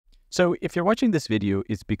So if you're watching this video,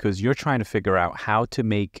 it's because you're trying to figure out how to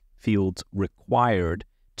make fields required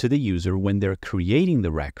to the user when they're creating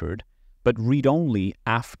the record, but read-only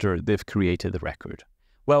after they've created the record.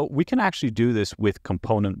 Well, we can actually do this with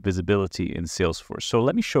component visibility in Salesforce. So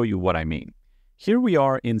let me show you what I mean. Here we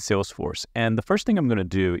are in Salesforce, and the first thing I'm going to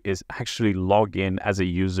do is actually log in as a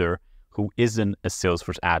user who isn't a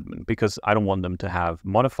Salesforce admin, because I don't want them to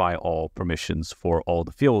modify all permissions for all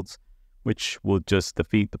the fields, which will just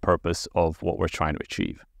defeat the purpose of what we're trying to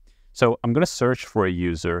achieve. So I'm going to search for a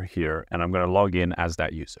user here, and I'm going to log in as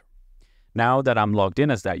that user. Now that I'm logged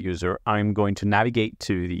in as that user, I'm going to navigate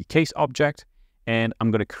to the case object, and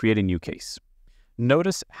I'm going to create a new case.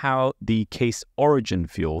 Notice how the case origin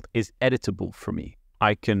field is editable for me.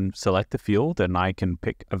 I can select the field, and I can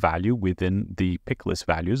pick a value within the pick list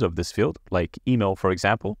values of this field, like email, for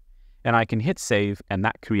example, and I can hit save, and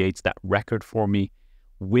that creates that record for me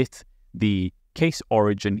with the case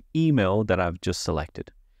origin email that I've just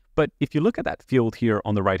selected. But if you look at that field here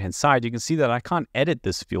on the right-hand side, you can see that I can't edit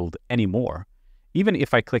this field anymore. Even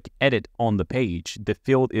if I click edit on the page, the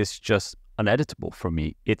field is just uneditable for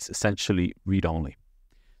me. It's essentially read-only.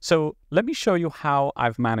 So let me show you how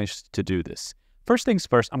I've managed to do this. First things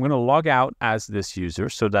first, I'm going to log out as this user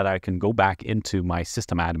so that I can go back into my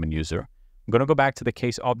system admin user. I'm going to go back to the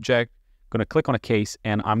case object, going to click on a case,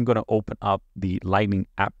 and I'm going to open up the Lightning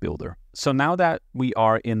App Builder. So now that we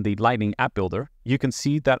are in the Lightning App Builder, you can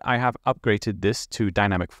see that I have upgraded this to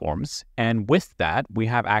dynamic forms. And with that, we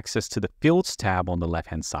have access to the Fields tab on the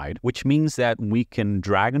left-hand side, which means that we can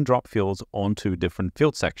drag and drop fields onto different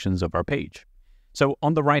field sections of our page. So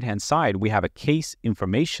on the right-hand side, we have a case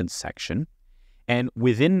information section. And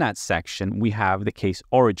within that section, we have the case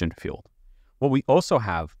origin field. What we also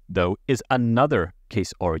have, though, is another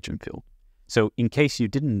case origin field. So in case you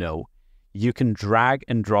didn't know, you can drag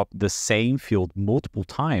and drop the same field multiple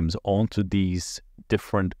times onto these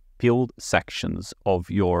different field sections of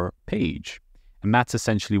your page. And that's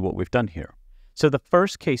essentially what we've done here. So the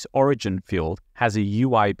first case origin field has a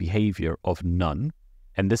UI behavior of none,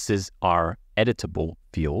 and this is our editable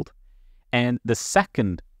field. And the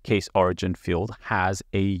second case origin field has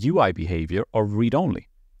a UI behavior of read-only.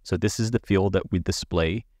 So this is the field that we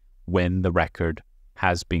display when the record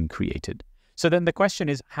has been created. So then the question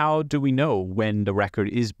is, how do we know when the record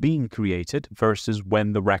is being created versus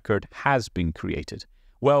when the record has been created?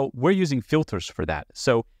 Well, we're using filters for that.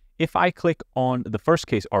 So if I click on the first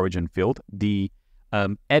case origin field, the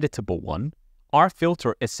editable one, our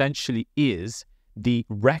filter essentially is the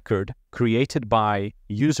record created by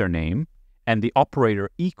username and the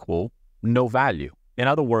operator equal no value. In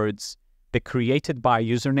other words, the created by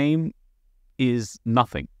username is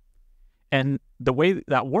nothing. And the way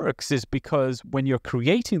that works is because when you're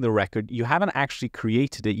creating the record, you haven't actually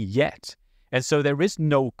created it yet. And so there is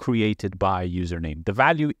no created by username. The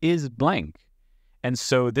value is blank. And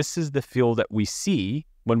so this is the field that we see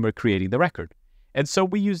when we're creating the record. And so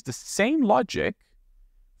we use the same logic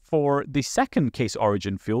for the second case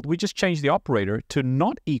origin field. We just change the operator to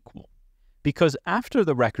not equal, because after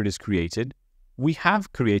the record is created, we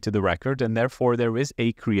have created the record, and therefore there is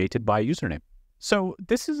a created by username. So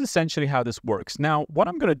this is essentially how this works. Now, what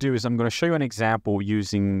I'm going to do is I'm going to show you an example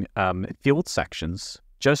using field sections,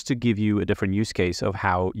 just to give you a different use case of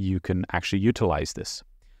how you can actually utilize this.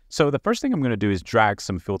 So the first thing I'm going to do is drag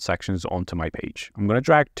some field sections onto my page. I'm going to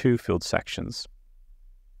drag two field sections.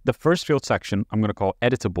 The first field section I'm going to call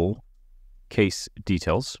editable case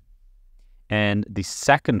details. And the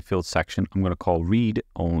second field section I'm going to call read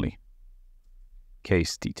only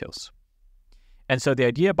case details. And so the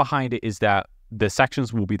idea behind it is that the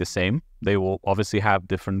sections will be the same. They will obviously have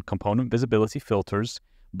different component visibility filters,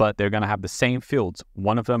 but they're going to have the same fields.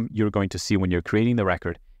 One of them you're going to see when you're creating the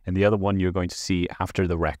record, and the other one you're going to see after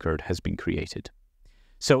the record has been created.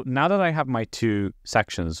 So now that I have my two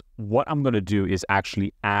sections, what I'm going to do is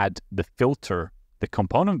actually add the filter, the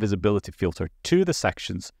component visibility filter, to the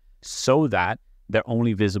sections so that they're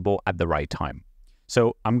only visible at the right time.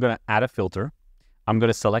 So I'm going to add a filter. I'm going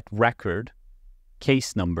to select record,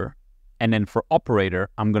 case number, and then for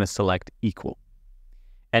operator, I'm going to select equal.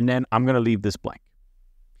 And then I'm going to leave this blank.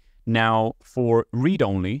 Now for read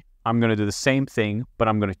only, I'm going to do the same thing, but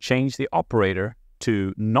I'm going to change the operator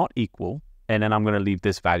to not equal, and then I'm going to leave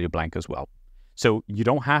this value blank as well. So you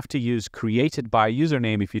don't have to use created by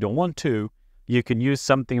username if you don't want to. You can use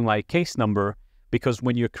something like case number, because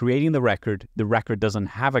when you're creating the record doesn't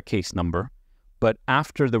have a case number, but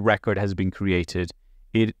after the record has been created,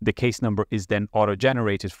 the case number is then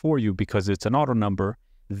auto-generated for you because it's an auto number,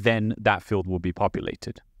 then that field will be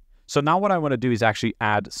populated. So now what I want to do is actually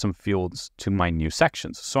add some fields to my new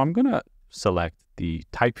sections. So I'm going to select the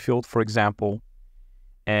type field, for example.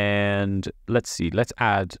 And let's see, let's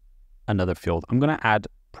add another field. I'm going to add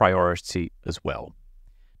priority as well.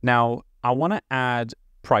 Now, I want to add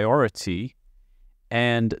priority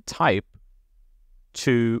and type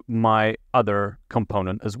to my other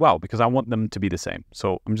component as well, because I want them to be the same.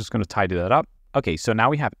 So I'm just going to tidy that up. Okay, so now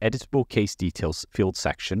we have editable case details field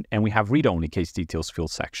section, and we have read-only case details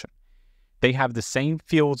field section. They have the same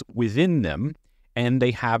fields within them, and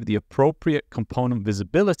they have the appropriate component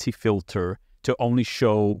visibility filter to only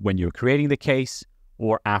show when you're creating the case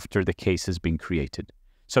or after the case has been created.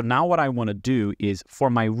 So now what I want to do is, for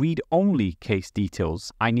my read-only case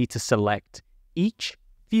details, I need to select each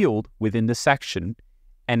field within the section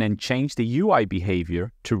and then change the UI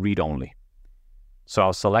behavior to read-only. So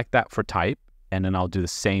I'll select that for type, and then I'll do the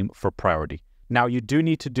same for priority. Now, you do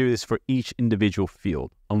need to do this for each individual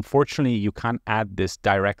field. Unfortunately, you can't add this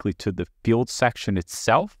directly to the field section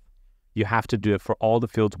itself. You have to do it for all the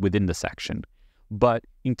fields within the section. But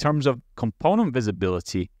in terms of component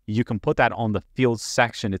visibility, you can put that on the field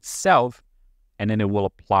section itself, and then it will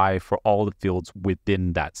apply for all the fields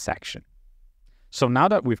within that section. So now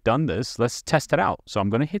that we've done this, let's test it out. So I'm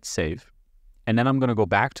going to hit save, and then I'm going to go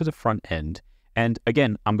back to the front end. And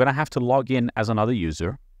again, I'm going to have to log in as another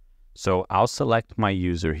user. So I'll select my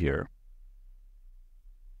user here.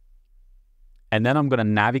 And then I'm going to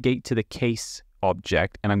navigate to the case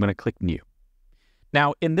object, and I'm going to click new.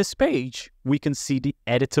 Now, in this page, we can see the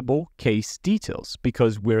editable case details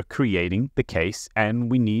because we're creating the case and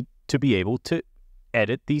we need to be able to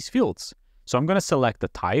edit these fields. So I'm going to select the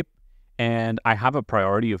type, and I have a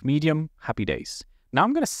priority of medium. Happy days. Now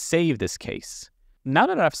I'm going to save this case. Now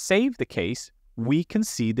that I've saved the case, we can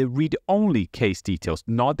see the read-only case details,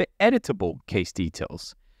 not the editable case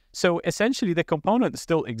details. So essentially, the component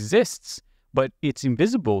still exists, but it's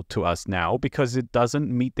invisible to us now because it doesn't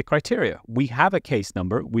meet the criteria. We have a case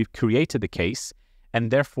number, we've created the case,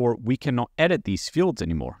 and therefore we cannot edit these fields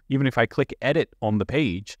anymore. Even if I click edit on the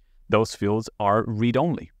page, those fields are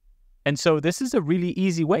read-only. And so this is a really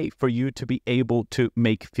easy way for you to be able to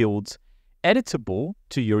make fields editable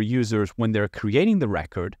to your users when they're creating the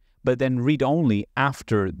record, but then read-only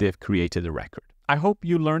after they've created the record. I hope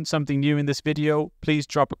you learned something new in this video. Please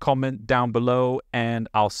drop a comment down below, and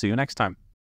I'll see you next time.